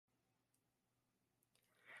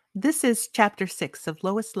This is Chapter 6 of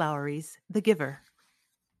Lois Lowry's The Giver.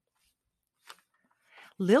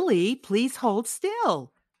 Lily, please hold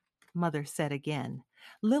still, Mother said again.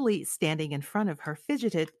 Lily, standing in front of her,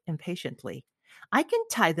 fidgeted impatiently. I can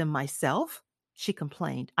tie them myself, she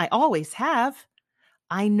complained. I always have.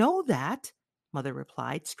 I know that, Mother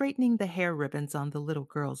replied, straightening the hair ribbons on the little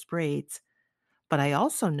girl's braids. But I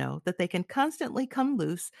also know that they can constantly come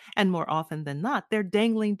loose, and more often than not, they're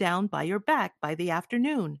dangling down by your back by the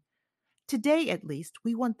afternoon. Today, at least,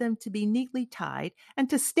 we want them to be neatly tied and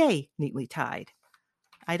to stay neatly tied.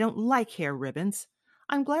 I don't like hair ribbons.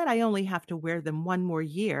 I'm glad I only have to wear them one more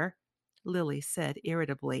year, Lily said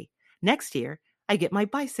irritably. Next year, I get my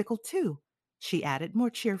bicycle too, she added more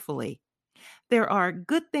cheerfully. There are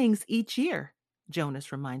good things each year,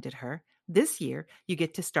 Jonas reminded her. This year, you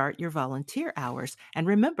get to start your volunteer hours. And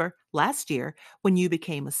remember, last year, when you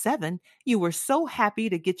became a 7, you were so happy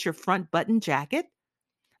to get your front button jacket.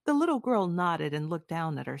 The little girl nodded and looked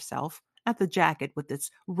down at herself, at the jacket with its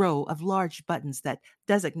row of large buttons that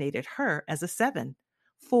designated her as a 7.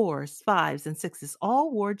 4s, 5s, and 6s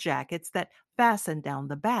all wore jackets that fastened down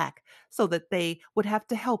the back so that they would have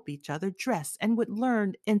to help each other dress and would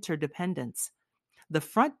learn interdependence. The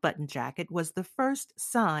front button jacket was the first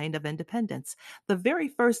sign of independence, the very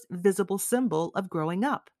first visible symbol of growing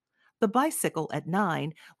up. The bicycle at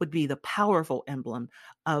 9 would be the powerful emblem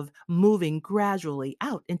of moving gradually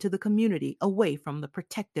out into the community away from the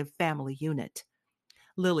protective family unit.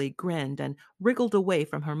 Lily grinned and wriggled away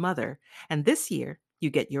from her mother. And this year, you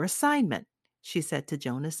get your assignment, she said to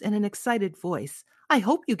Jonas in an excited voice. I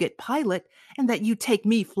hope you get pilot and that you take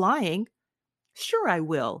me flying. Sure, I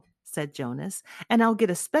will, said Jonas, and I'll get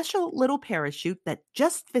a special little parachute that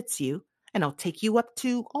just fits you, and I'll take you up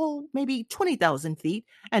to, maybe 20,000 feet,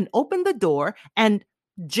 and open the door, and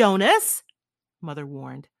Jonas, Mother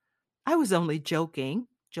warned. I was only joking,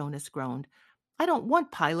 Jonas groaned. I don't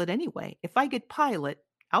want pilot anyway. If I get pilot,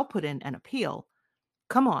 I'll put in an appeal.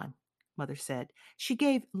 Come on, Mother said. She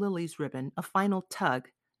gave Lily's ribbon a final tug.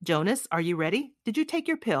 Jonas, are you ready? Did you take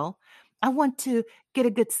your pill? I want to get a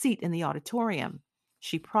good seat in the auditorium.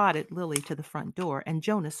 She prodded Lily to the front door, and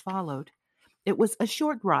Jonas followed. It was a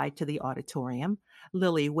short ride to the auditorium,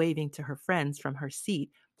 Lily waving to her friends from her seat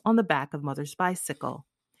on the back of Mother's bicycle.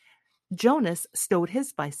 Jonas stowed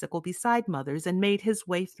his bicycle beside Mother's and made his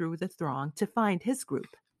way through the throng to find his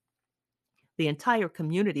group. The entire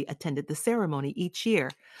community attended the ceremony each year.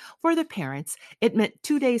 For the parents, it meant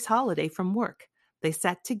 2 days' holiday from work. They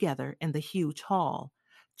sat together in the huge hall.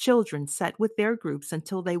 Children sat with their groups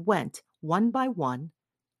until they went, one by one,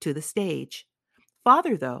 to the stage.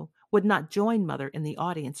 Father, though, would not join Mother in the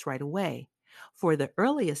audience right away. For the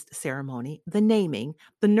earliest ceremony, the naming,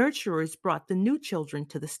 the nurturers brought the new children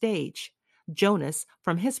to the stage. Jonas,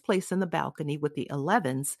 from his place in the balcony with the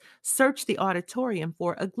 11s, searched the auditorium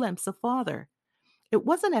for a glimpse of Father. It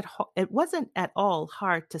wasn't at all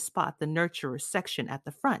hard to spot the nurturers section at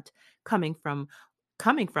the front. Coming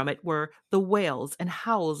from it were the wails and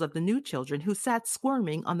howls of the new children who sat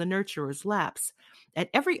squirming on the nurturers' laps. At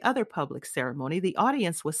every other public ceremony, the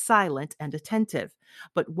audience was silent and attentive,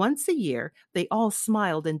 but once a year they all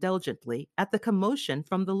smiled indulgently at the commotion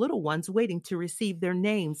from the little ones waiting to receive their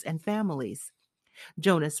names and families.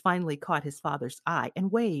 Jonas finally caught his father's eye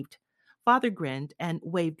and waved. Father grinned and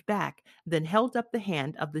waved back, then held up the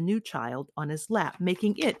hand of the new child on his lap,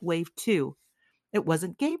 making it wave too. It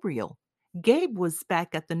wasn't Gabriel. Gabe was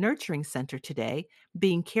back at the nurturing center today,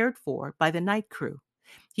 being cared for by the night crew.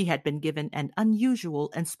 He had been given an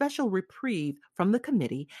unusual and special reprieve from the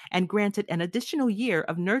committee and granted an additional year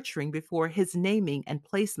of nurturing before his naming and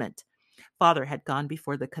placement. Father had gone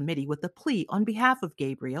before the committee with a plea on behalf of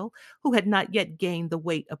Gabriel, who had not yet gained the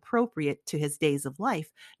weight appropriate to his days of life,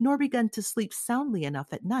 nor begun to sleep soundly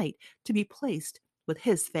enough at night to be placed with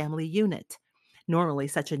his family unit. Normally,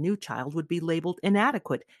 such a new child would be labeled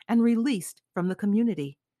inadequate and released from the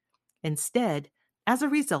community. Instead, as a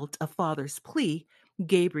result of Father's plea,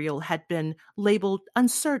 Gabriel had been labeled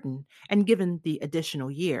uncertain and given the additional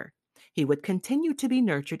year. He would continue to be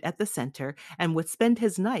nurtured at the center and would spend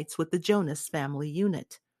his nights with the Jonas family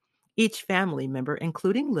unit. Each family member,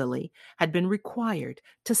 including Lily, had been required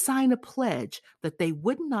to sign a pledge that they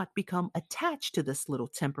would not become attached to this little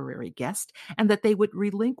temporary guest and that they would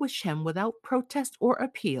relinquish him without protest or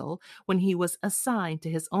appeal when he was assigned to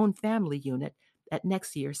his own family unit at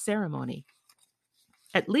next year's ceremony.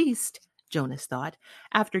 At least, Jonas thought,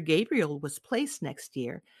 after Gabriel was placed next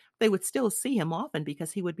year, they would still see him often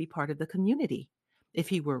because he would be part of the community. If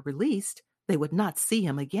he were released, they would not see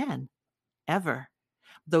him again, ever.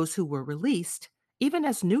 Those who were released, even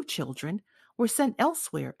as new children, were sent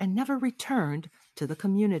elsewhere and never returned to the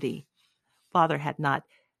community. Father had not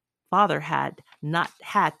Father had not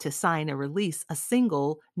had to sign or release a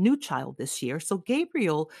single new child this year, so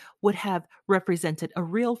Gabriel would have represented a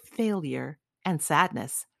real failure and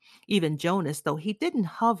sadness. Even Jonas, though he didn't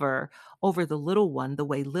hover over the little one the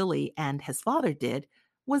way Lily and his father did,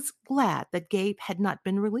 was glad that Gabe had not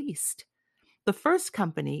been released. The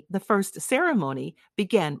first ceremony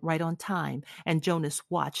began right on time, and Jonas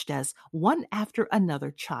watched as one after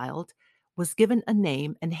another child was given a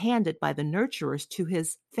name and handed by the nurturers to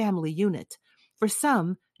his family unit. For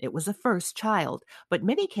some, it was a first child, but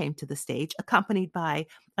many came to the stage accompanied by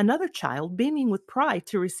another child beaming with pride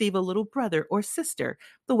to receive a little brother or sister,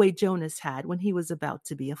 the way Jonas had when he was about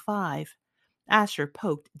to be a 5. Asher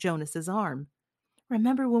poked Jonas's arm.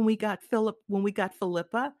 Remember when we got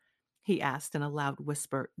Philippa? He asked in a loud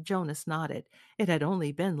whisper. Jonas nodded. It had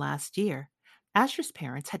only been last year. Asher's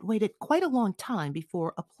parents had waited quite a long time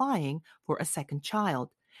before applying for a second child.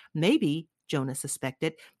 Maybe, Jonas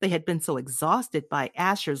suspected, they had been so exhausted by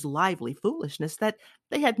Asher's lively foolishness that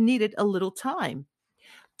they had needed a little time.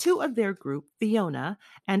 Two of their group, Fiona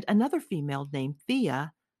and another female named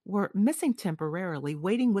Thea, were missing temporarily,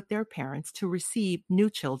 waiting with their parents to receive new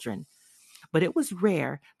children. But it was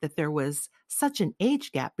rare that there was such an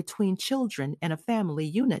age gap between children in a family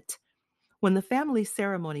unit. When the family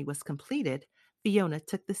ceremony was completed, Fiona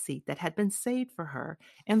took the seat that had been saved for her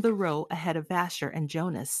in the row ahead of Asher and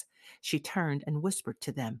Jonas. She turned and whispered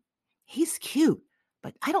to them, "He's cute,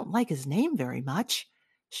 but I don't like his name very much."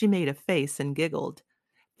 She made a face and giggled.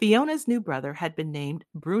 Fiona's new brother had been named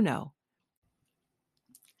Bruno.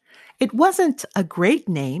 It wasn't a great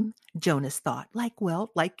name, Jonas thought,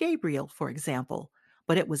 like Gabriel, for example,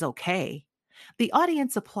 but it was okay. The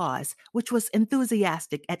audience applause, which was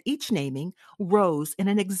enthusiastic at each naming, rose in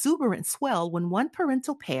an exuberant swell when one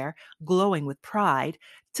parental pair, glowing with pride,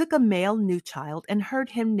 took a male new child and heard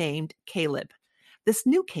him named Caleb. This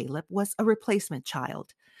new Caleb was a replacement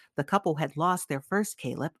child. The couple had lost their first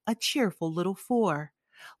Caleb, a cheerful little 4.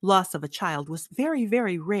 Loss of a child was very,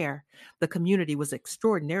 very rare. The community was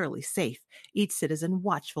extraordinarily safe, each citizen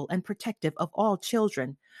watchful and protective of all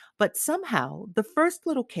children. But somehow, the first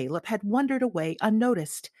little Caleb had wandered away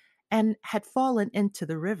unnoticed and had fallen into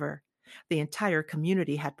the river. The entire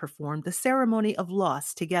community had performed the ceremony of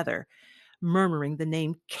loss together, murmuring the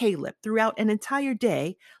name Caleb throughout an entire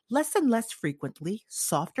day, less and less frequently,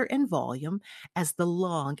 softer in volume as the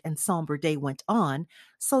long and somber day went on,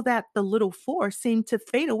 so that the little 4 seemed to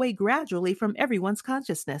fade away gradually from everyone's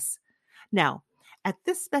consciousness. Now, at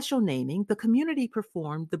this special naming, the community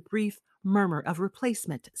performed the brief murmur of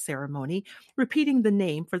replacement ceremony, repeating the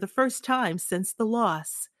name for the first time since the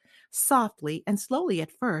loss. Softly and slowly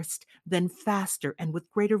at first, then faster and with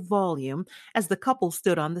greater volume, as the couple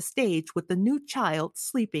stood on the stage with the new child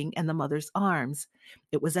sleeping in the mother's arms.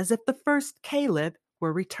 It was as if the first Caleb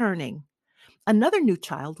were returning. Another new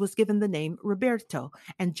child was given the name Roberto,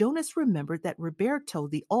 and Jonas remembered that Roberto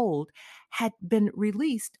the Old had been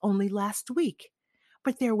released only last week.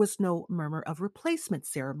 But there was no murmur of replacement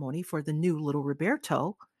ceremony for the new little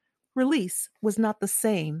Roberto. Release was not the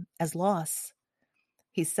same as loss.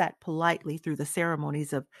 He sat politely through the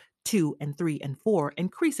ceremonies of 2 and 3 and 4,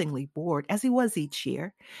 increasingly bored as he was each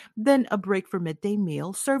year. Then a break for midday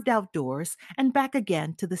meal, served outdoors, and back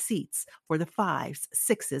again to the seats for the 5s,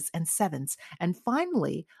 6s, and 7s, and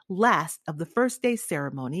finally, last of the first day's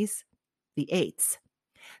ceremonies, the 8s.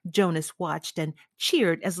 Jonas watched and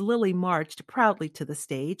cheered as Lily marched proudly to the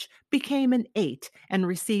stage, became an 8, and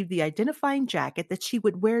received the identifying jacket that she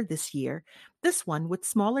would wear this year, this one with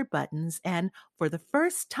smaller buttons and, for the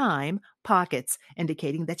first time, pockets,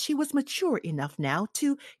 indicating that she was mature enough now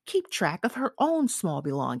to keep track of her own small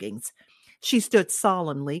belongings. She stood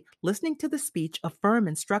solemnly, listening to the speech of firm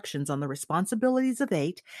instructions on the responsibilities of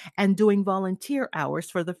 8 and doing volunteer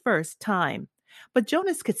hours for the first time. But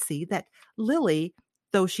Jonas could see that Lily,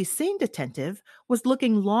 though she seemed attentive, was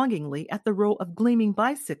looking longingly at the row of gleaming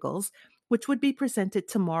bicycles which would be presented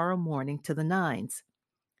tomorrow morning to the 9s.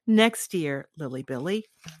 Next year, Lily Billy,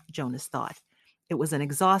 Jonas thought. It was an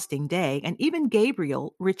exhausting day, and even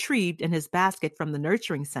Gabriel, retrieved in his basket from the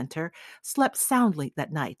nurturing center, slept soundly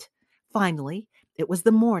that night. Finally, it was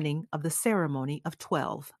the morning of the ceremony of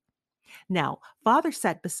 12. Now, Father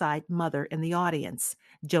sat beside Mother in the audience.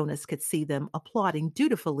 Jonas could see them applauding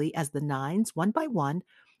dutifully as the 9s, one by one,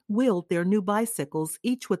 wheeled their new bicycles,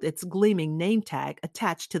 each with its gleaming name tag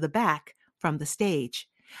attached to the back, from the stage.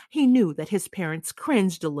 He knew that his parents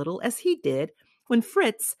cringed a little as he did when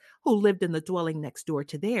Fritz, who lived in the dwelling next door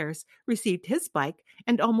to theirs, received his bike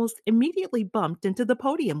and almost immediately bumped into the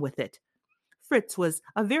podium with it. Fritz was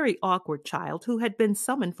a very awkward child who had been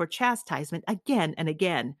summoned for chastisement again and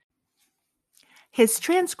again. His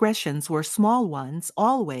transgressions were small ones,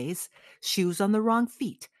 always: shoes on the wrong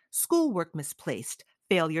feet, schoolwork misplaced,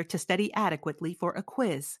 failure to study adequately for a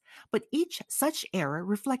quiz. But each such error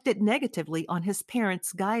reflected negatively on his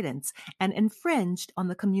parents' guidance and infringed on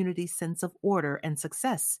the community's sense of order and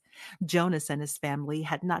success. Jonas and his family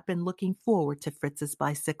had not been looking forward to Fritz's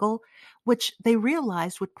bicycle, which they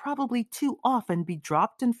realized would probably too often be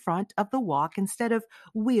dropped in front of the walk instead of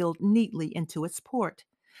wheeled neatly into its port.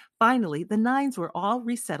 Finally, the nines were all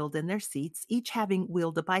resettled in their seats, each having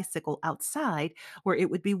wheeled a bicycle outside where it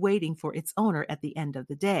would be waiting for its owner at the end of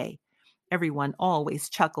the day. Everyone always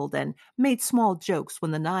chuckled and made small jokes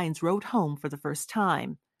when the nines rode home for the first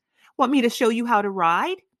time. "Want me to show you how to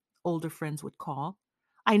ride?" older friends would call.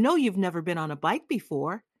 "I know you've never been on a bike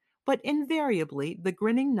before." But invariably, the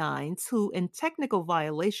grinning nines, who, in technical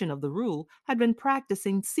violation of the rule, had been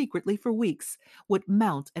practicing secretly for weeks, would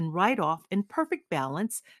mount and ride off in perfect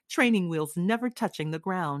balance, training wheels never touching the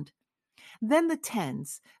ground. Then the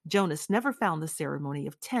tens. Jonas never found the ceremony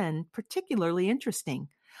of 10 particularly interesting,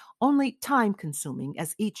 only time consuming,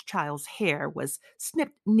 as each child's hair was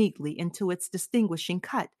snipped neatly into its distinguishing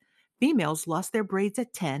cut. Females lost their braids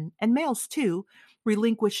at 10, and males, too,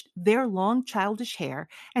 relinquished their long childish hair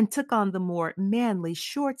and took on the more manly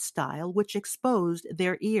short style which exposed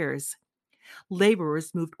their ears.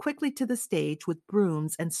 Laborers moved quickly to the stage with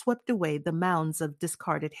brooms and swept away the mounds of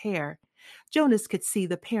discarded hair. Jonas could see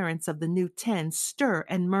the parents of the new 10 stir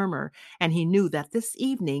and murmur, and he knew that this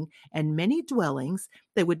evening, in many dwellings,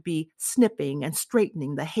 they would be snipping and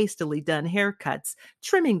straightening the hastily done haircuts,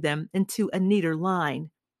 trimming them into a neater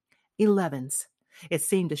line. 11s. It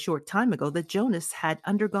seemed a short time ago that Jonas had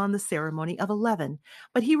undergone the ceremony of 11,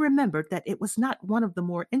 but he remembered that it was not one of the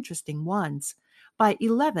more interesting ones. By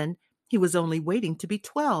 11, he was only waiting to be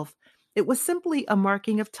 12. It was simply a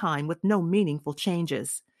marking of time with no meaningful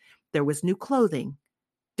changes. There was new clothing,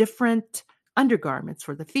 different undergarments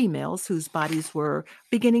for the females whose bodies were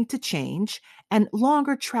beginning to change, and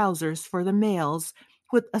longer trousers for the males,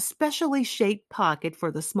 with a specially shaped pocket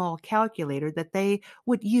for the small calculator that they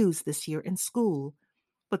would use this year in school.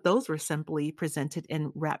 But those were simply presented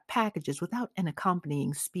in wrapped packages without an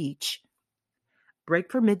accompanying speech.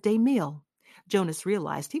 Break for midday meal. Jonas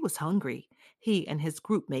realized he was hungry. He and his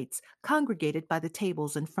group mates congregated by the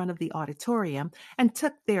tables in front of the auditorium and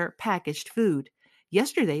took their packaged food.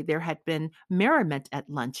 Yesterday there had been merriment at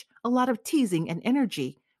lunch, a lot of teasing and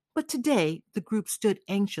energy, but today the group stood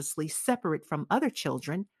anxiously separate from other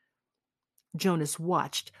children. Jonas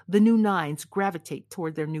watched the new nines gravitate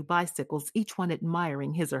toward their new bicycles, each one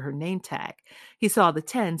admiring his or her name tag. He saw the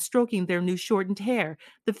 10 stroking their new shortened hair,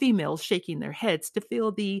 the females shaking their heads to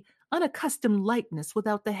feel the unaccustomed lightness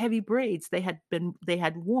without the heavy braids they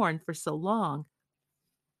had worn for so long.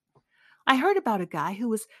 "I heard about a guy who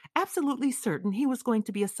was absolutely certain he was going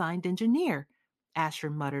to be assigned engineer," Asher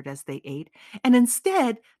muttered as they ate, "and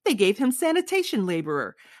instead they gave him sanitation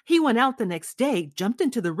laborer. He went out the next day, jumped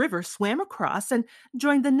into the river, swam across, and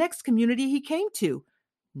joined the next community he came to.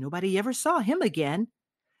 Nobody ever saw him again."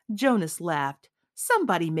 Jonas laughed.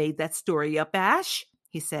 "Somebody made that story up, Ash,"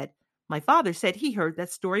 he said. "My father said he heard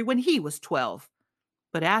that story when he was 12.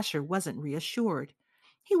 But Asher wasn't reassured.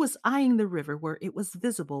 He was eyeing the river where it was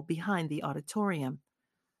visible behind the auditorium.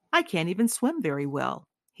 "I can't even swim very well,"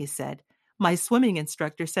 he said. "My swimming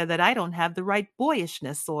instructor said that I don't have the right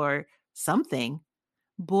boyishness or something."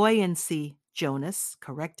 "Buoyancy," Jonas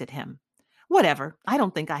corrected him. "Whatever. I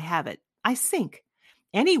don't think I have it. I sink.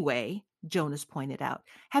 Anyway," Jonas pointed out,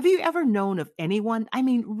 "have you ever known of anyone, I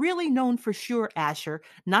mean really known for sure, Asher,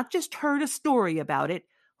 not just heard a story about it,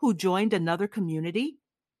 who joined another community?"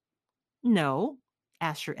 "No,"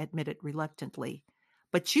 Asher admitted reluctantly.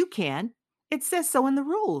 "But you can. It says so in the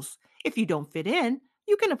rules. If you don't fit in,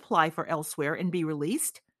 you can apply for elsewhere and be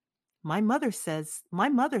released. My mother says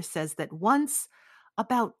that once,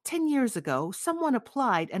 about 10 years ago, someone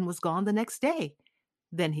applied and was gone the next day."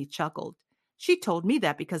 Then he chuckled. "She told me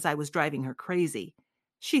that because I was driving her crazy.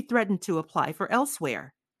 She threatened to apply for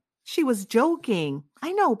elsewhere." "She was joking.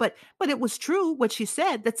 I know, but it was true what she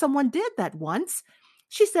said, that someone did that once.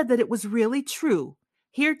 She said that it was really true.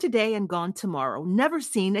 Here today and gone tomorrow, never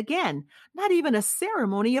seen again, not even a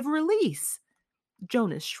ceremony of release."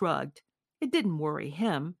 Jonas shrugged. It didn't worry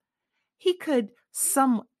him. He could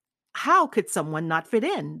some How could someone not fit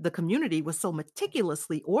in? The community was so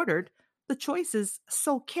meticulously ordered, the choices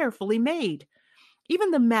so carefully made.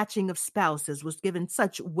 Even the matching of spouses was given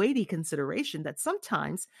such weighty consideration that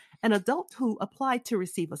sometimes an adult who applied to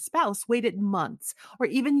receive a spouse waited months or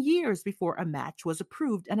even years before a match was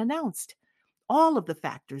approved and announced. All of the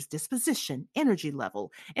factors, disposition, energy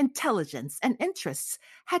level, intelligence, and interests,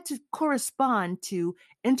 had to correspond to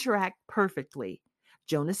interact perfectly.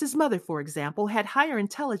 Jonas's mother, for example, had higher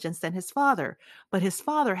intelligence than his father, but his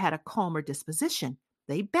father had a calmer disposition.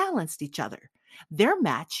 They balanced each other. Their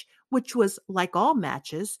match, which was like all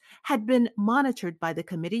matches, had been monitored by the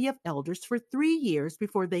Committee of Elders for 3 years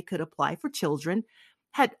before they could apply for children,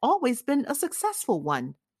 had always been a successful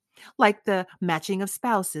one, like the matching of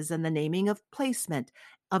spouses and the naming of placement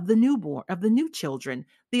of the newborn of the new children.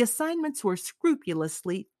 The assignments were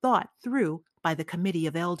scrupulously thought through by the Committee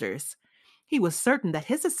of Elders. He was certain that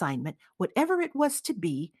his assignment, whatever it was to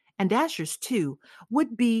be, and Asher's too,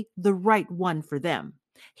 would be the right one for them.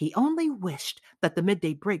 He only wished that the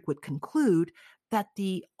midday break would conclude, that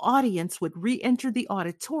the audience would re-enter the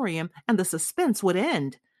auditorium, and the suspense would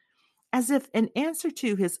end. As if in answer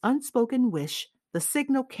to his unspoken wish, the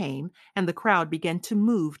signal came, and the crowd began to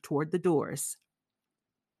move toward the doors.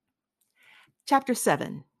 Chapter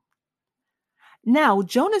 7. Now,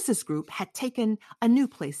 Jonas's group had taken a new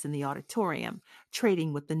place in the auditorium,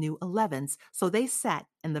 trading with the new 11s, so they sat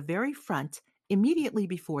in the very front, immediately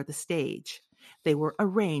before the stage. They were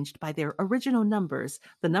arranged by their original numbers,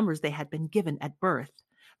 the numbers they had been given at birth.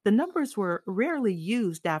 The numbers were rarely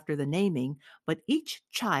used after the naming, but each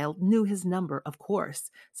child knew his number, of course.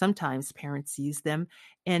 Sometimes parents used them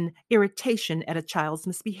in irritation at a child's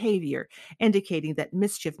misbehavior, indicating that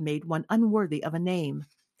mischief made one unworthy of a name.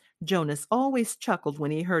 Jonas always chuckled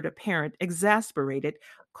when he heard a parent, exasperated,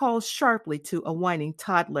 call sharply to a whining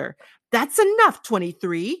toddler, "That's enough,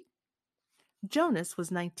 23!" Jonas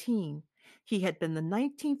was 19. He had been the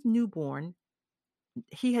 19th newborn.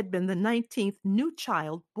 He had been the 19th new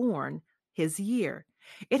child born his year.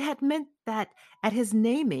 It had meant that at his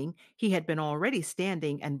naming he had been already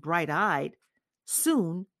standing and bright-eyed,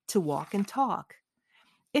 soon to walk and talk.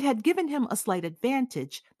 It had given him a slight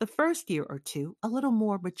advantage the first year or two, a little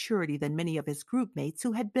more maturity than many of his group mates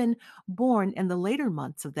who had been born in the later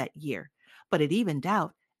months of that year, but it evened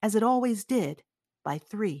out, as it always did, by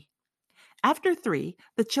 3. After 3,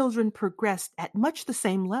 the children progressed at much the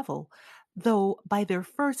same level, though by their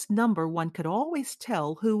first number one could always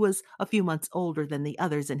tell who was a few months older than the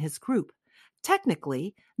others in his group.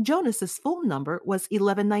 Technically, Jonas's full number was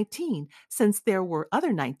 1119, since there were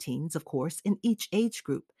other 19s, of course, in each age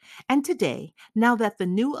group. And today, now that the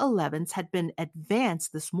new 11s had been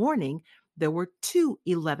advanced this morning, there were 2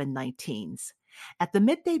 1119s. At the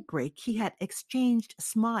midday break, he had exchanged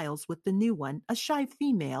smiles with the new one, a shy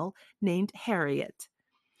female named Harriet.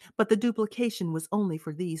 But the duplication was only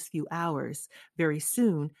for these few hours. Very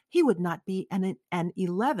soon, he would not be an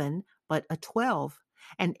 11, but a 12,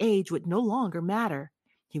 and age would no longer matter.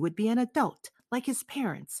 He would be an adult, like his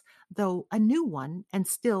parents, though a new one and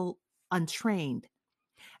still untrained.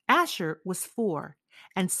 Asher was 4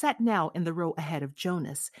 and sat now in the row ahead of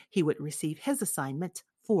Jonas. He would receive his assignment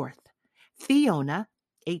fourth. Fiona,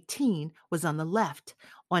 18, was on the left.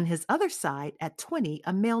 On his other side, at 20,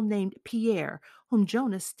 a male named Pierre, whom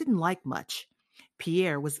Jonas didn't like much.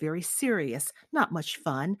 Pierre was very serious, not much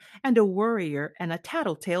fun, and a worrier and a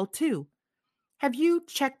tattletale too. "Have you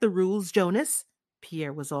checked the rules, Jonas?"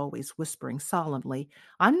 Pierre was always whispering solemnly.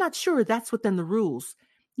 "I'm not sure that's within the rules."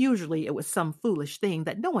 Usually it was some foolish thing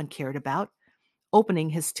that no one cared about. Opening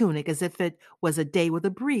his tunic as if it was a day with a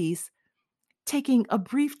breeze, taking a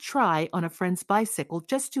brief try on a friend's bicycle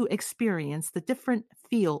just to experience the different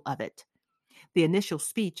feel of it. The initial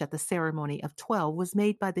speech at the ceremony of 12 was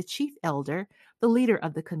made by the chief elder, the leader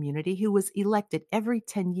of the community, who was elected every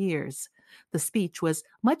 10 years. The speech was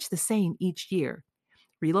much the same each year.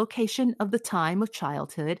 Relocation of the time of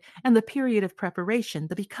childhood and the period of preparation,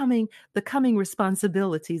 the coming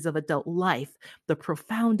responsibilities of adult life, the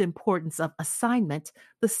profound importance of assignment,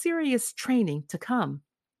 the serious training to come.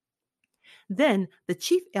 Then the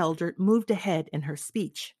chief elder moved ahead in her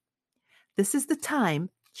speech. "This is the time,"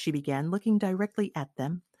 she began, looking directly at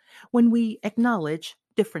them, "when we acknowledge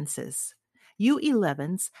differences. You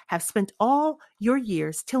 11s have spent all your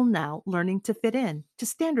years till now learning to fit in, to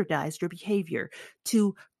standardize your behavior,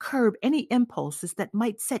 to curb any impulses that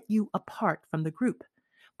might set you apart from the group.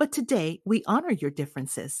 But today we honor your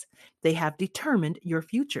differences. They have determined your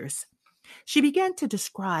futures." She began to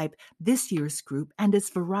describe this year's group and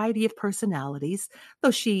its variety of personalities,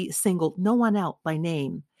 though she singled no one out by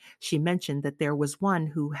name. She mentioned that there was one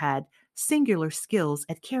who had singular skills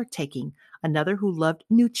at caretaking, another who loved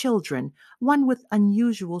new children, one with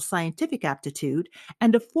unusual scientific aptitude,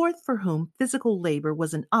 and a fourth for whom physical labor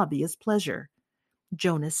was an obvious pleasure.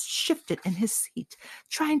 Jonas shifted in his seat,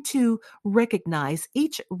 trying to recognize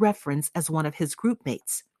each reference as one of his group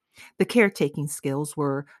mates. The caretaking skills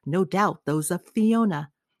were no doubt those of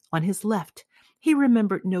Fiona. On his left, he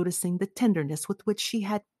remembered noticing the tenderness with which she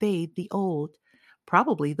had bathed the old.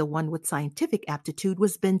 Probably the one with scientific aptitude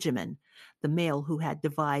was Benjamin, the male who had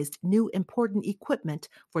devised new important equipment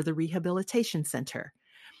for the rehabilitation center.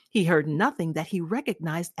 He heard nothing that he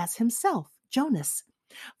recognized as himself, Jonas.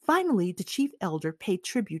 Finally, the chief elder paid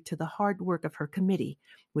tribute to the hard work of her committee,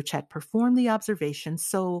 which had performed the observations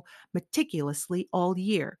so meticulously all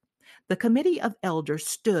year. The committee of elders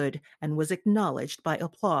stood and was acknowledged by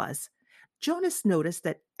applause. Jonas noticed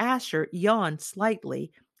that Asher yawned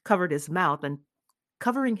slightly, covered his mouth, and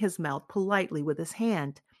covering his mouth politely with his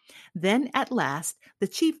hand. Then, at last, the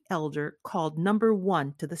chief elder called number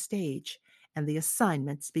one to the stage, and the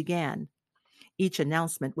assignments began. Each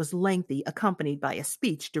announcement was lengthy, accompanied by a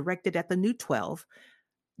speech directed at the new 12.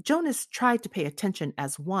 Jonas tried to pay attention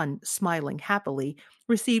as one, smiling happily,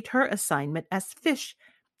 received her assignment as fish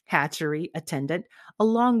hatchery attendant,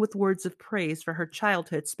 along with words of praise for her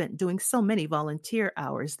childhood spent doing so many volunteer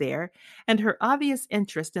hours there, and her obvious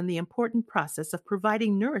interest in the important process of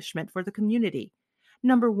providing nourishment for the community.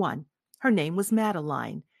 Number one, her name was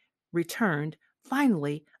Madeline, returned,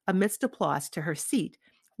 finally, amidst applause to her seat,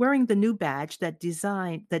 wearing the new badge that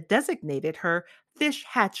designated her fish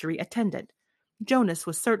hatchery attendant. Jonas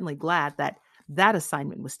was certainly glad that that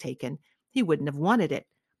assignment was taken. He wouldn't have wanted it,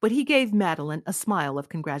 but he gave Madeline a smile of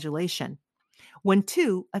congratulation. When,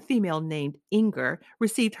 too, a female named Inger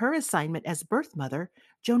received her assignment as birth mother,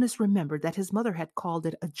 Jonas remembered that his mother had called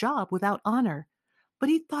it a job without honor. But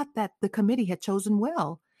he thought that the committee had chosen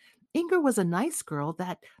well. Inger was a nice girl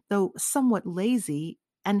that, though somewhat lazy,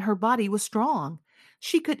 and her body was strong.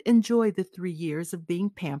 She could enjoy the 3 years of being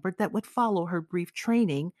pampered that would follow her brief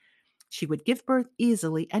training. She would give birth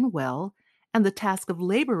easily and well, and the task of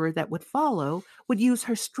laborer that would follow would use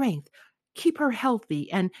her strength, keep her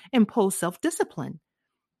healthy, and impose self-discipline.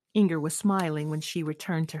 Inger was smiling when she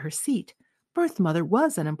returned to her seat. Birth mother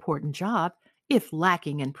was an important job, if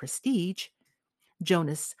lacking in prestige.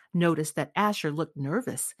 Jonas noticed that Asher looked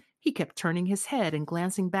nervous. He kept turning his head and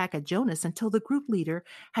glancing back at Jonas until the group leader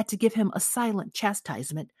had to give him a silent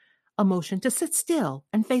chastisement, a motion to sit still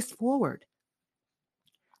and face forward.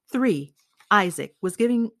 3. Isaac was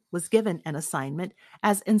given an assignment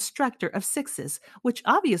as instructor of sixes, which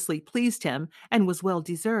obviously pleased him and was well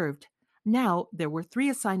deserved. Now there were 3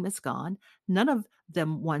 assignments gone, none of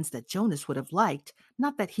them ones that Jonas would have liked,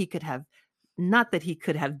 not that he could have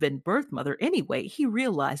been birth mother anyway, he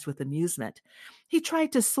realized with amusement. He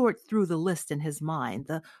tried to sort through the list in his mind,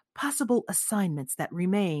 the possible assignments that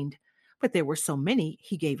remained, but there were so many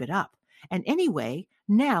he gave it up. And anyway,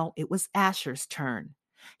 now it was Asher's turn.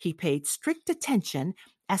 He paid strict attention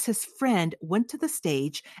as his friend went to the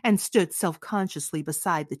stage and stood self-consciously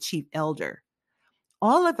beside the chief elder.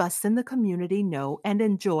 All of us in the community know and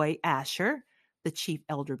enjoy Asher, the chief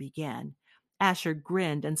elder began. Asher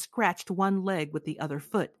grinned and scratched one leg with the other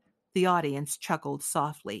foot. The audience chuckled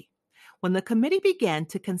softly. When the committee began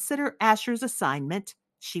to consider Asher's assignment,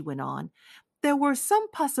 she went on, there were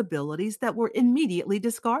some possibilities that were immediately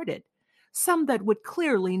discarded, some that would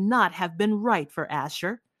clearly not have been right for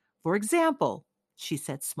Asher. For example, she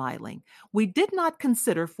said, smiling, we did not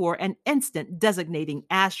consider for an instant designating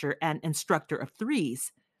Asher an instructor of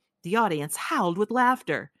threes. The audience howled with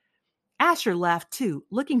laughter. Asher laughed too,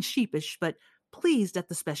 looking sheepish but pleased at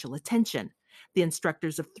the special attention. The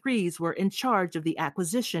instructors of threes were in charge of the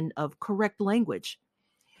acquisition of correct language.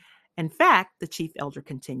 In fact, the chief elder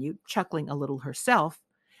continued, chuckling a little herself,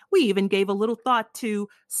 we even gave a little thought to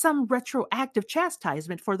some retroactive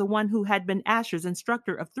chastisement for the one who had been Asher's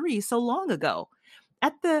instructor of threes so long ago.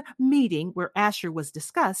 At the meeting where Asher was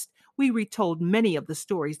discussed, we retold many of the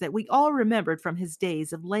stories that we all remembered from his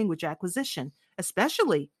days of language acquisition,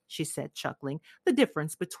 especially, she said, chuckling, the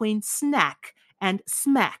difference between snack and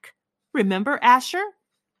smack. Remember, Asher?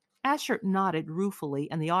 Asher nodded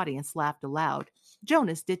ruefully, and the audience laughed aloud.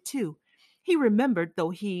 Jonas did too. He remembered, though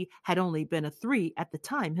he had only been a 3 at the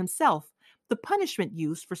time himself. The punishment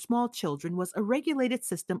used for small children was a regulated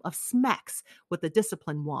system of smacks with a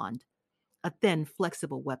discipline wand, a thin,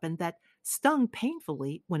 flexible weapon that stung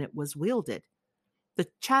painfully when it was wielded. The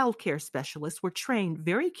child care specialists were trained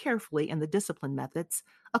very carefully in the discipline methods,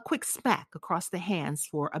 a quick smack across the hands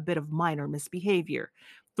for a bit of minor misbehavior,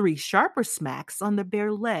 3 sharper smacks on the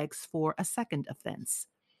bare legs for a second offense.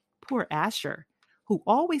 Poor Asher, who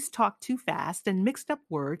always talked too fast and mixed up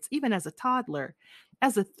words even as a toddler.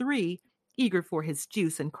 As a 3, eager for his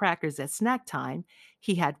juice and crackers at snack time,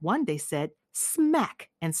 he had one day said smack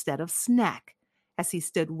instead of snack as he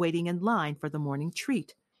stood waiting in line for the morning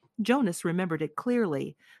treat. Jonas remembered it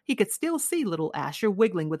clearly. He could still see little Asher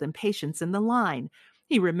wiggling with impatience in the line.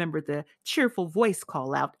 He remembered the cheerful voice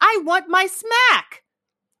call out, "I want my smack!"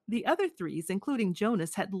 The other threes, including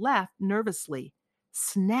Jonas, had laughed nervously.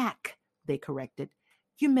 "Snack," they corrected.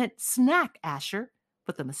 "You meant snack, Asher."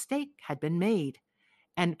 But the mistake had been made.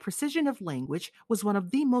 And precision of language was one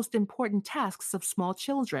of the most important tasks of small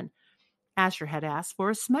children. Asher had asked for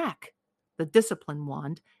a smack. The discipline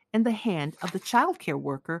wand in the hand of the child care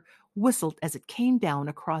worker whistled as it came down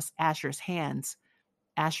across Asher's hands.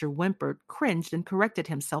 Asher whimpered, cringed, and corrected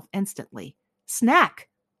himself instantly. "Snack,"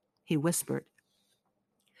 he whispered.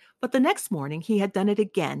 But the next morning he had done it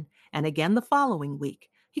again, and again the following week.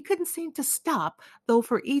 He couldn't seem to stop, though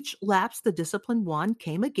for each lapse the discipline wand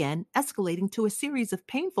came again, escalating to a series of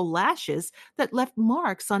painful lashes that left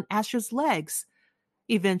marks on Asher's legs.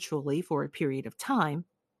 Eventually, for a period of time,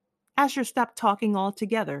 Asher stopped talking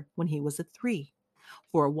altogether when he was at 3.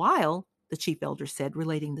 For a while, the chief elder said,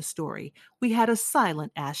 relating the story, we had a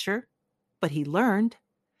silent Asher, but he learned.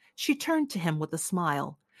 She turned to him with a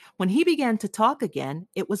smile. When he began to talk again,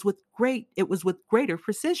 it was with greater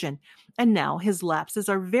precision, and now his lapses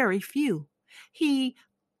are very few. His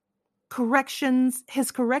corrections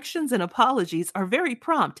and apologies are very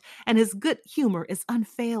prompt, and his good humor is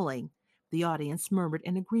unfailing. The audience murmured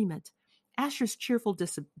in agreement. Asher's cheerful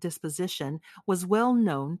disposition was well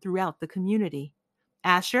known throughout the community.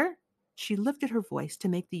 "Asher," she lifted her voice to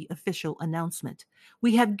make the official announcement,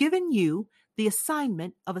 "we have given you the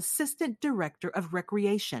assignment of Assistant Director of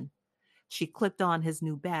Recreation." She clipped on his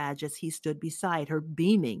new badge as he stood beside her,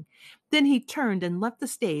 beaming. Then he turned and left the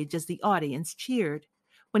stage as the audience cheered.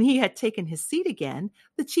 When he had taken his seat again,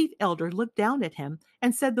 the chief elder looked down at him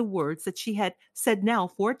and said the words that she had said now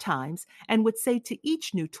 4 times and would say to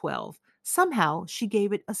each new 12. Somehow she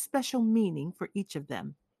gave it a special meaning for each of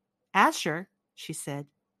them. "Asher," she said,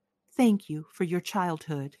 "thank you for your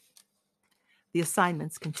childhood." The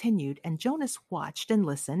assignments continued, and Jonas watched and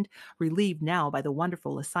listened, relieved now by the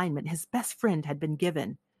wonderful assignment his best friend had been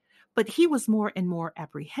given. But he was more and more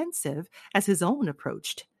apprehensive as his own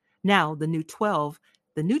approached. Now the new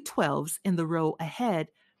 12s in the row ahead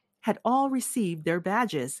had all received their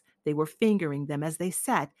badges. They were fingering them as they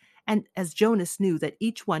sat, and as Jonas knew that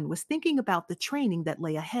each one was thinking about the training that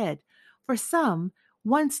lay ahead. For some,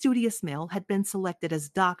 one studious male had been selected as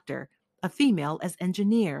doctor, a female as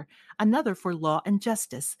engineer, another for law and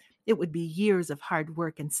justice. It would be years of hard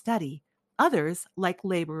work and study. Others, like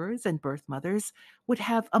laborers and birth mothers, would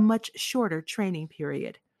have a much shorter training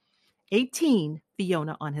period. 18,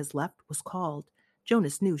 Fiona on his left, was called.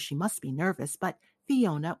 Jonas knew she must be nervous, but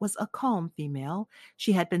Fiona was a calm female.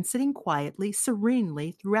 She had been sitting quietly,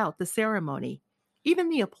 serenely throughout the ceremony. Even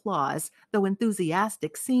the applause, though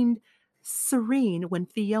enthusiastic, seemed serene when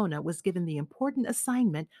Fiona was given the important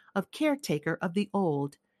assignment of caretaker of the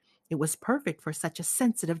old. It was perfect for such a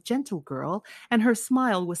sensitive, gentle girl, and her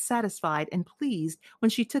smile was satisfied and pleased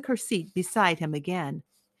when she took her seat beside him again.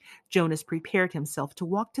 Jonas prepared himself to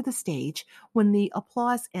walk to the stage when the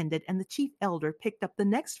applause ended and the chief elder picked up the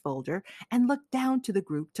next folder and looked down to the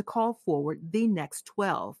group to call forward the next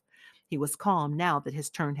 12. He was calm now that his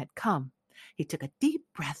turn had come. He took a deep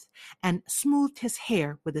breath and smoothed his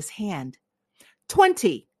hair with his hand.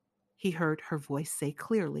 20, he heard her voice say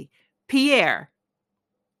clearly. "Pierre."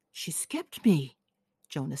 She skipped me,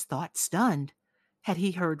 Jonas thought, stunned. Had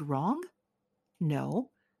he heard wrong?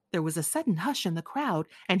 No. There was a sudden hush in the crowd,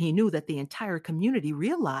 and he knew that the entire community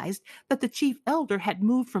realized that the chief elder had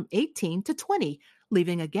moved from 18 to 20,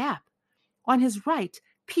 leaving a gap. On his right,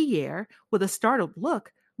 Pierre, with a startled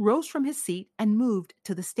look, rose from his seat and moved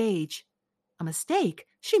to the stage. A mistake?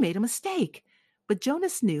 She made a mistake. But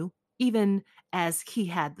Jonas knew, even as he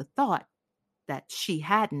had the thought, that she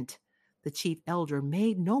hadn't. The chief elder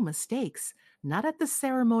made no mistakes, not at the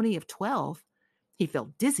ceremony of 12. He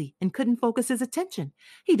felt dizzy and couldn't focus his attention.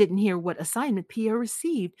 He didn't hear what assignment Pierre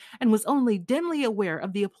received and was only dimly aware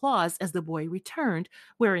of the applause as the boy returned,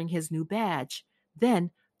 wearing his new badge.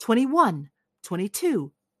 Then 21,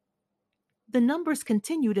 22. The numbers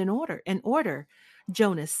continued in order.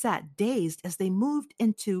 Jonas sat dazed as they moved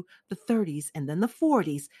into the 30s and then the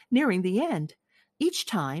 40s, nearing the end. Each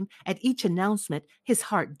time, at each announcement, his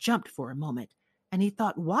heart jumped for a moment, and he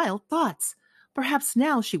thought wild thoughts. Perhaps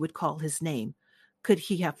now she would call his name. Could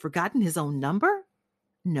he have forgotten his own number?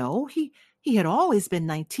 No, he had always been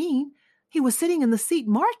 19. He was sitting in the seat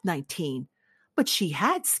marked 19. But she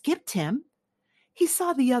had skipped him. He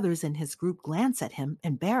saw the others in his group glance at him,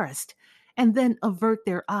 embarrassed, and then avert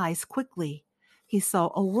their eyes quickly. He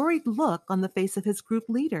saw a worried look on the face of his group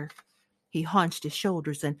leader. He hunched his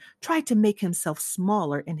shoulders and tried to make himself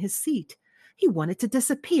smaller in his seat. He wanted to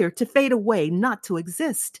disappear, to fade away, not to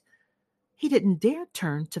exist. He didn't dare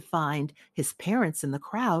turn to find his parents in the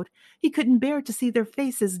crowd. He couldn't bear to see their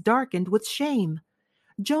faces darkened with shame.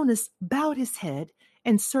 Jonas bowed his head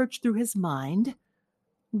and searched through his mind.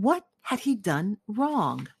 What had he done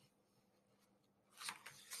wrong?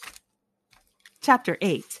 Chapter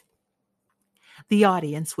 8. The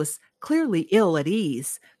audience was clearly ill at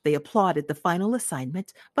ease. They applauded the final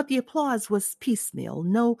assignment, but the applause was piecemeal,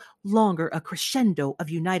 no longer a crescendo of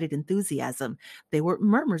united enthusiasm. They were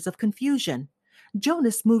murmurs of confusion.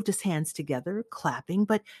 Jonas moved his hands together, clapping,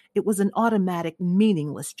 but it was an automatic,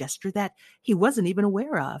 meaningless gesture that he wasn't even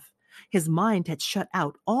aware of. His mind had shut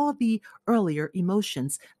out all the earlier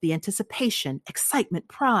emotions, the anticipation, excitement,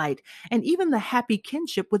 pride, and even the happy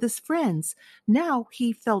kinship with his friends. Now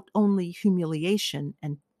he felt only humiliation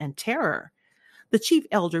and terror. The chief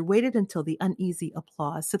elder waited until the uneasy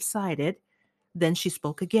applause subsided. Then she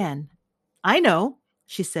spoke again. I know,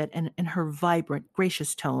 she said in her vibrant,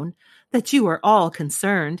 gracious tone, that you are all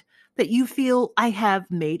concerned, that you feel I have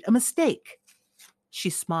made a mistake. She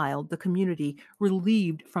smiled, the community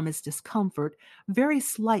relieved from its discomfort very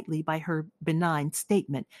slightly by her benign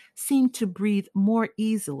statement, seemed to breathe more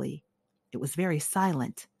easily. It was very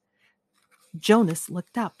silent. Jonas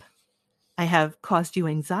looked up. I have caused you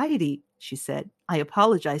anxiety, she said. I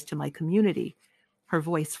apologize to my community. Her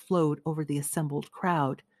voice flowed over the assembled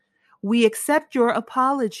crowd. We accept your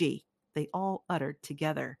apology, they all uttered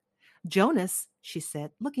together. Jonas, she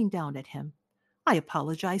said, looking down at him, I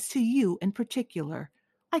apologize to you in particular.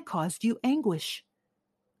 I caused you anguish.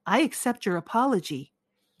 I accept your apology,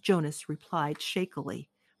 Jonas replied shakily.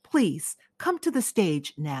 Please come to the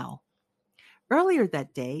stage now. Earlier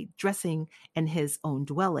that day, dressing in his own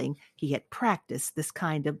dwelling, he had practiced this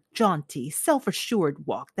kind of jaunty, self-assured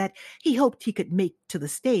walk that he hoped he could make to the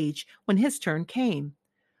stage when his turn came.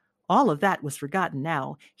 All of that was forgotten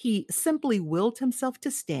now. He simply willed himself to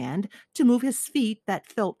stand, to move his feet that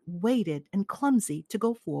felt weighted and clumsy, to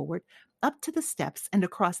go forward, up to the steps and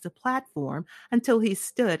across the platform until he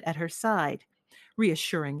stood at her side.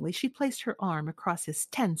 Reassuringly, she placed her arm across his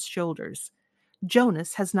tense shoulders.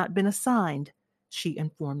 Jonas has not been assigned, she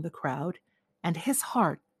informed the crowd, and his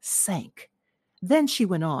heart sank. Then she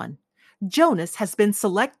went on, Jonas has been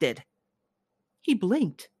selected. He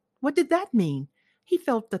blinked. What did that mean? He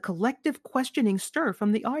felt the collective questioning stir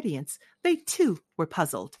from the audience. They too were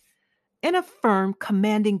puzzled. In a firm,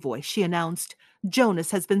 commanding voice, she announced,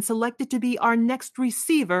 Jonas has been selected to be our next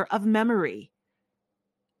receiver of memory.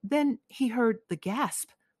 Then he heard the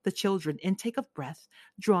gasp, the children intake of breath,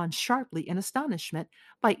 drawn sharply in astonishment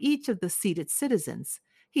by each of the seated citizens.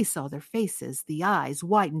 He saw their faces, the eyes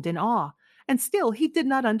widened in awe, and still he did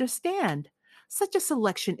not understand. Such a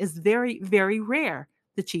selection is very, very rare,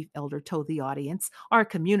 the chief elder told the audience. Our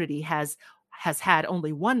community has had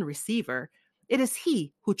only one receiver. It is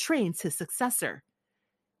he who trains his successor.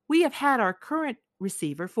 We have had our current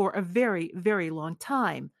receiver for a very, very long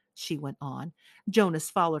time, she went on. Jonas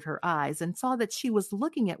followed her eyes and saw that she was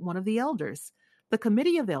looking at one of the elders. The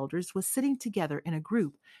committee of elders was sitting together in a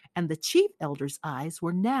group, and the chief elder's eyes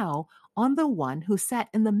were now on the one who sat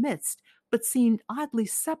in the midst, but seemed oddly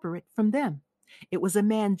separate from them. It was a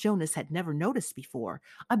man Jonas had never noticed before,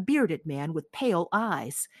 a bearded man with pale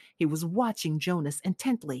eyes. He was watching Jonas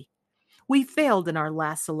intently. We failed in our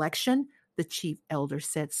last selection, the chief elder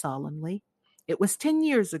said solemnly. It was 10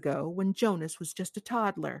 years ago when Jonas was just a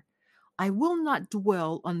toddler. I will not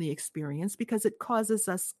dwell on the experience because it causes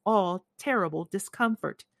us all terrible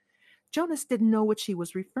discomfort. Jonas didn't know what she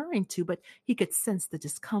was referring to, but he could sense the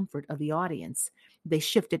discomfort of the audience. They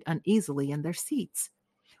shifted uneasily in their seats.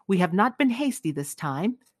 We have not been hasty this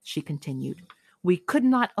time, she continued. We could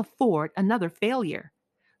not afford another failure.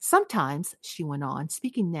 Sometimes, she went on,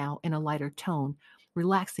 speaking now in a lighter tone,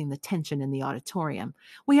 relaxing the tension in the auditorium,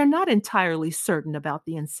 we are not entirely certain about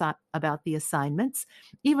the assignments,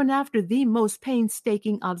 even after the most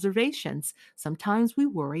painstaking observations. Sometimes we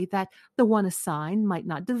worry that the one assigned might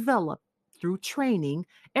not develop through training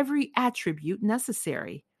every attribute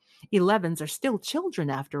necessary. 11s are still children,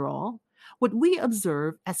 after all. What we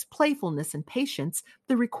observe as playfulness and patience,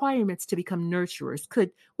 the requirements to become nurturers,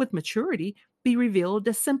 could, with maturity, be revealed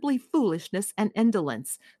as simply foolishness and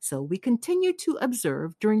indolence. So we continue to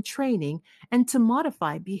observe during training and to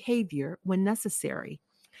modify behavior when necessary.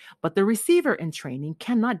 But the receiver in training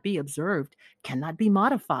cannot be observed, cannot be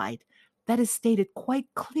modified. That is stated quite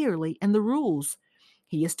clearly in the rules.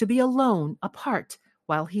 He is to be alone, apart,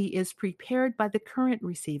 while he is prepared by the current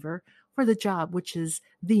receiver for the job which is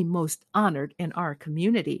the most honored in our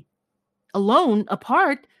community. Alone,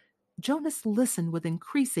 apart? Jonas listened with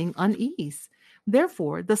increasing unease.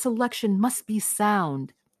 Therefore, the selection must be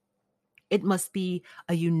sound. It must be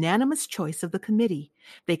a unanimous choice of the committee.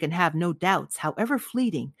 They can have no doubts, however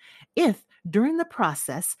fleeting. If, during the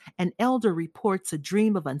process, an elder reports a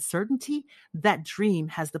dream of uncertainty, that dream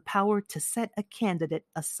has the power to set a candidate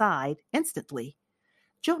aside instantly.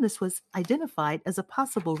 Jonas was identified as a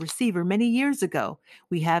possible receiver many years ago.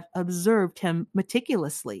 We have observed him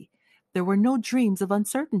meticulously. There were no dreams of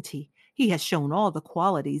uncertainty. He has shown all the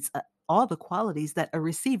qualities that a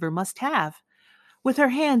receiver must have. With her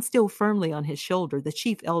hand still firmly on his shoulder, the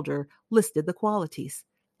chief elder listed the qualities.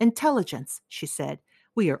 Intelligence, she said.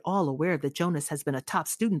 We are all aware that Jonas has been a top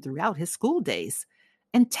student throughout his school days.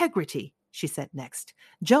 Integrity, she said next.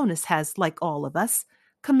 Jonas has, like all of us,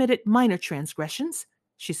 committed minor transgressions.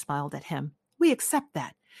 She smiled at him. We accept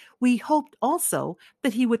that. We hoped also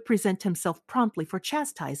that he would present himself promptly for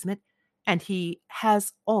chastisement, and he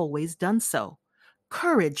has always done so.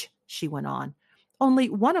 Courage, she went on. Only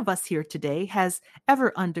one of us here today has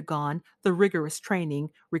ever undergone the rigorous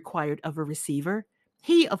training required of a receiver.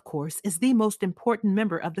 He, of course, is the most important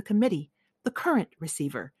member of the committee, the current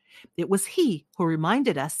receiver. It was he who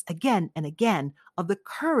reminded us again and again of the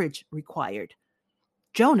courage required.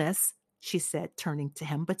 Jonas, she said, turning to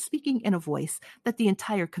him, but speaking in a voice that the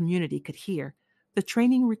entire community could hear, the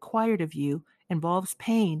training required of you involves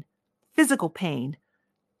pain, physical pain.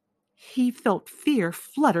 He felt fear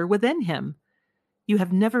flutter within him. You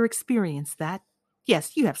have never experienced that.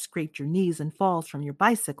 Yes, you have scraped your knees and falls from your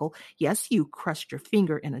bicycle. Yes, you crushed your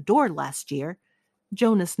finger in a door last year.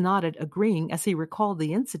 Jonas nodded, agreeing as he recalled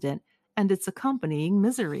the incident and its accompanying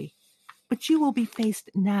misery. But you will be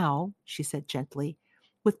faced now, she said gently,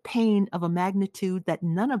 with pain of a magnitude that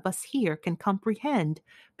none of us here can comprehend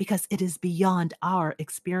because it is beyond our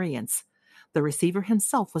experience. The receiver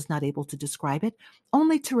himself was not able to describe it,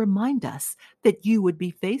 only to remind us that you would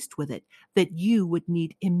be faced with it, that you would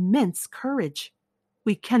need immense courage.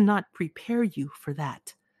 We cannot prepare you for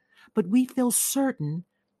that. But we feel certain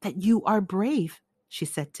that you are brave, she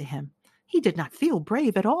said to him. He did not feel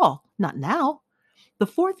brave at all, not now. The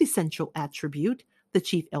fourth essential attribute, the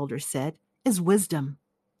chief elder said, is wisdom.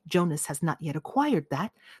 Jonas has not yet acquired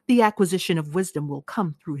that. The acquisition of wisdom will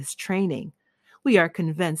come through his training. We are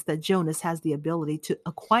convinced that Jonas has the ability to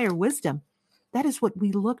acquire wisdom. That is what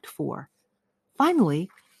we looked for. Finally,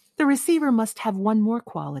 the receiver must have one more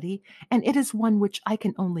quality, and it is one which I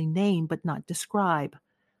can only name but not describe.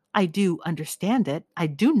 I do understand it. I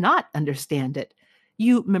do not understand it.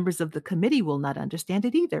 You, members of the committee, will not understand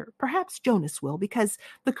it either. Perhaps Jonas will, because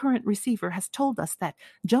the current receiver has told us that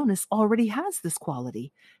Jonas already has this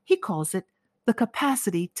quality. He calls it the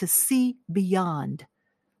capacity to see beyond.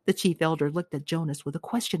 The chief elder looked at Jonas with a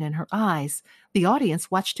question in her eyes. The audience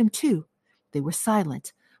watched him too. They were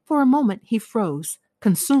silent. For a moment he froze,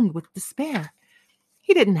 consumed with despair.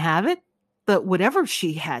 He didn't have it, but whatever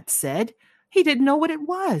she had said, he didn't know what it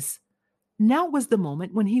was. Now was the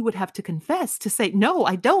moment when he would have to confess, to say, no,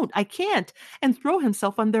 I don't, I can't, and throw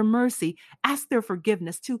himself on their mercy, ask their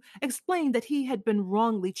forgiveness, to explain that he had been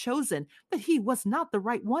wrongly chosen, that he was not the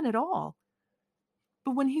right one at all.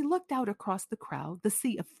 But when he looked out across the crowd, the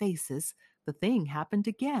sea of faces, the thing happened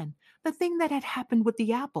again, the thing that had happened with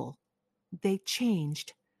the apple. They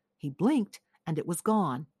changed. He blinked, and it was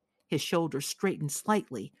gone. His shoulders straightened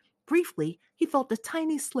slightly. Briefly, he felt a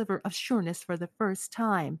tiny sliver of sureness for the first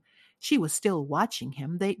time. She was still watching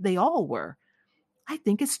him. They all were. I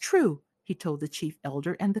think it's true, he told the chief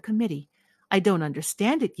elder and the committee. I don't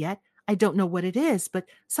understand it yet. I don't know what it is, but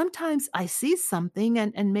sometimes I see something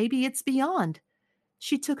and maybe it's beyond.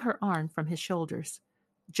 She took her arm from his shoulders.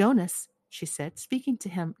 Jonas, she said, speaking to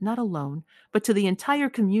him not alone, but to the entire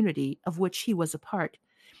community of which he was a part,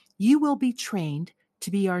 you will be trained to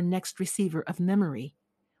be our next receiver of memory.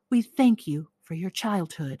 We thank you for your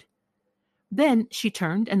childhood. Then she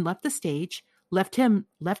turned and left the stage, left him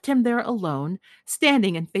there alone,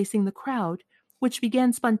 standing and facing the crowd, which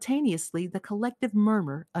began spontaneously the collective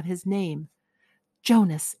murmur of his name.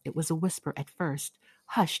 Jonas, it was a whisper at first,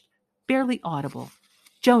 hushed, barely audible.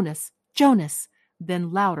 Jonas, Jonas,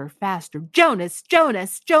 then louder, faster, Jonas,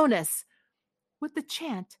 Jonas, Jonas. With the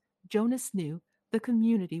chant, Jonas knew the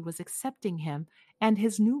community was accepting him and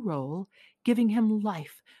his new role, giving him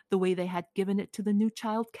life the way they had given it to the new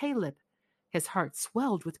child Caleb. His heart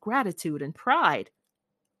swelled with gratitude and pride.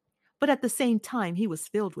 But at the same time, he was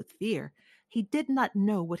filled with fear. He did not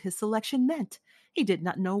know what his selection meant. He did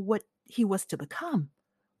not know what he was to become,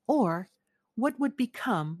 or what would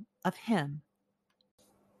become of him.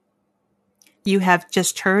 You have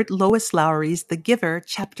just heard Lois Lowry's The Giver,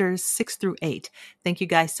 chapters 6 through 8. Thank you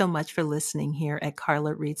guys so much for listening here at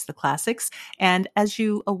Carla Reads the Classics. And as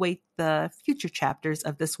you await the future chapters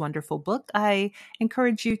of this wonderful book, I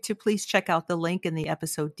encourage you to please check out the link in the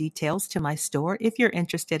episode details to my store if you're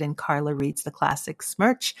interested in Carla Reads the Classics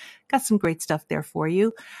merch. Got some great stuff there for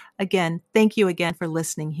you. Again, thank you again for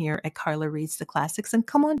listening here at Carla Reads the Classics. And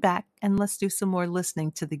come on back and let's do some more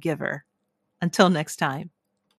listening to The Giver. Until next time.